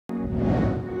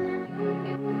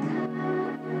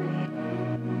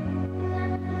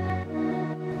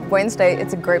Wayne State,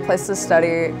 it's a great place to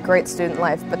study, great student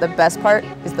life, but the best part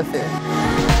is the food.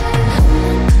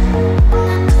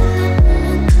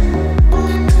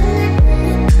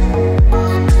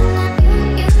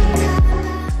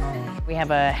 We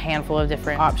have a handful of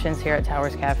different options here at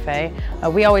Towers Cafe.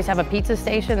 We always have a pizza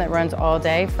station that runs all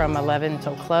day from 11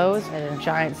 till close, and a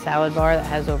giant salad bar that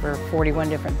has over 41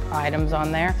 different items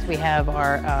on there. We have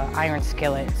our iron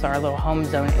skillet, so our little home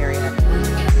zone area.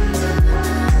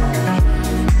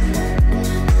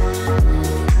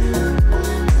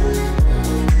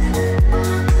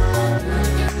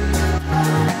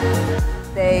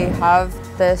 They have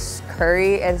this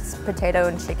curry, it's potato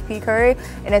and chickpea curry,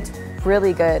 and it's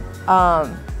really good.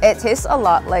 It tastes a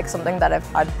lot like something that I've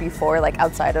had before, like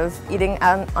outside of eating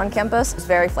on campus. It's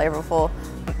very flavorful,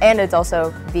 and it's also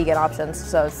vegan options,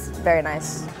 so it's very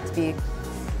nice to be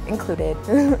included.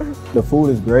 The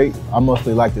food is great. I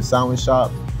mostly like the sandwich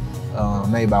shop,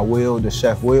 made by Will, the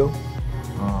chef Will.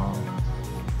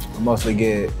 I mostly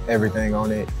get everything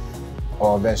on it,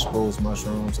 all vegetables,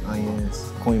 mushrooms,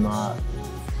 onions, queen mott,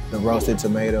 the roasted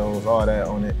tomatoes, all that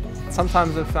on it.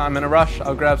 Sometimes if I'm in a rush,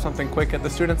 I'll grab something quick at the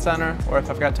student center, or if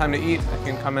I've got time to eat, I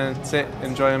can come in, sit,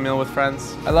 enjoy a meal with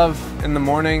friends. I love in the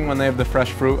morning when they have the fresh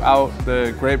fruit out,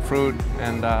 the grapefruit,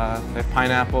 and they have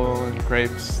pineapple and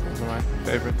grapes. Those are my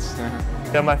favorites.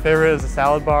 Yeah, my favorite is the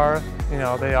salad bar. You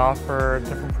know, they offer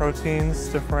different proteins,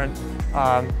 different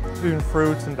even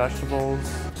fruits and vegetables.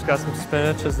 Just got some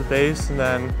spinach as the base, and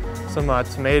then some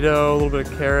tomato, a little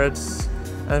bit of carrots.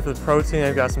 And for the protein,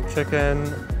 I've got some chicken,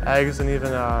 eggs, and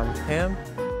even ham.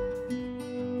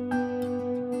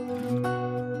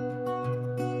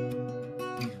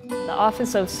 The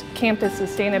Office of Campus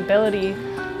Sustainability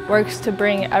works to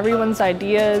bring everyone's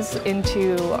ideas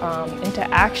into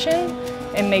action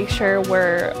and make sure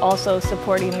we're also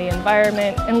supporting the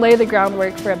environment and lay the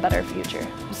groundwork for a better future.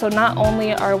 So not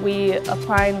only are we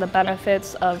applying the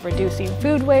benefits of reducing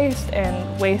food waste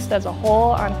and waste as a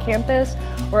whole on campus,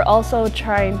 we're also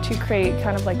trying to create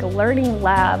kind of like a learning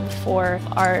lab for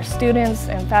our students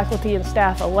and faculty and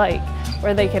staff alike,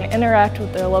 where they can interact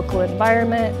with their local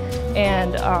environment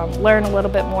and learn a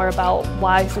little bit more about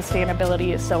why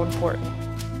sustainability is so important.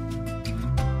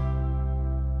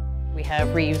 We have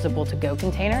reusable to-go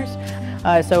containers,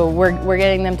 so we're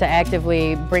getting them to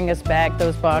actively bring us back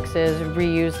those boxes,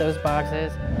 reuse those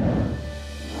boxes.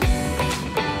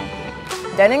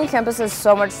 Dining on campus is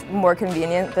so much more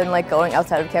convenient than like going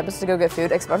outside of campus to go get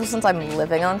food, especially since I'm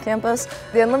living on campus.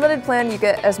 The unlimited plan, you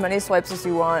get as many swipes as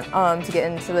you want to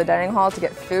get into the dining hall to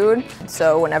get food.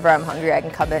 So whenever I'm hungry, I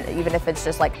can come in, even if it's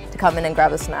just like to come in and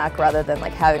grab a snack rather than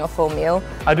like having a full meal.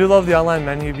 I do love the online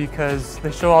menu because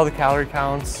they show all the calorie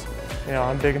counts. You know,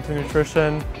 I'm big into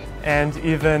nutrition, and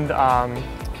even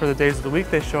for the days of the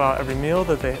week, they show out every meal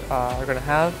that they are going to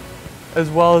have, as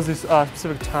well as these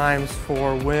specific times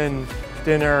for when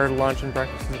dinner, lunch, and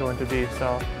breakfast is going to be.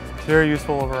 So it's very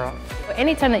useful overall.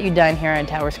 Anytime that you dine here at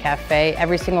Towers Cafe,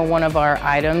 every single one of our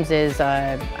items is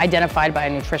identified by a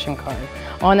nutrition card.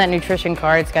 On that nutrition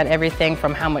card, it's got everything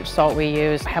from how much salt we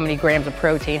use, how many grams of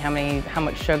protein, how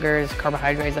much sugars,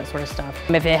 carbohydrates, that sort of stuff.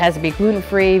 If it has to be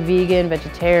gluten-free, vegan,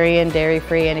 vegetarian,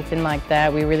 dairy-free, anything like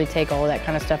that, we really take all of that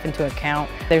kind of stuff into account.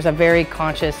 There's a very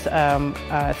conscious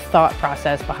thought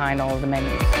process behind all of the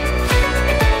menus.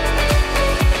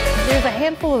 There's a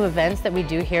handful of events that we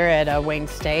do here at Wayne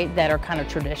State that are kind of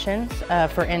traditions.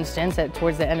 For instance,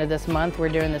 towards the end of this month, we're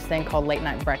doing this thing called Late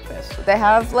Night Breakfast. They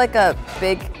have like a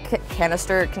big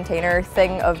canister container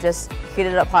thing of just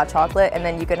heated up hot chocolate, and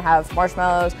then you can have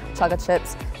marshmallows, chocolate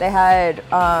chips. They had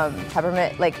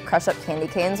peppermint, like crushed up candy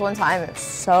canes one time. It's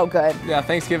so good. Yeah,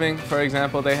 Thanksgiving, for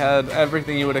example, they had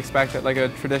everything you would expect at like a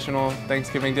traditional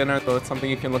Thanksgiving dinner, so it's something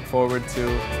you can look forward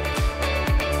to.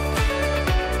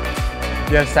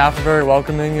 Yeah, staff are very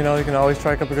welcoming. You know, you can always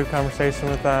strike up a good conversation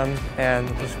with them, and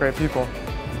just great people.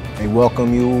 They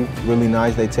welcome you really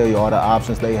nice. They tell you all the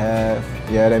options they have.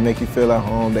 Yeah, they make you feel at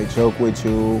home. They joke with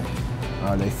you.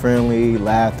 They friendly,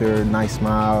 laughter, nice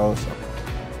smiles.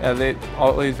 Yeah, they're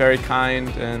always very kind,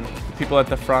 and the people at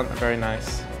the front are very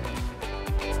nice.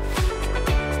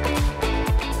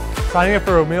 Signing up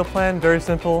for a meal plan, very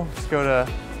simple. Just go to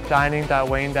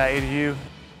dining.wayne.edu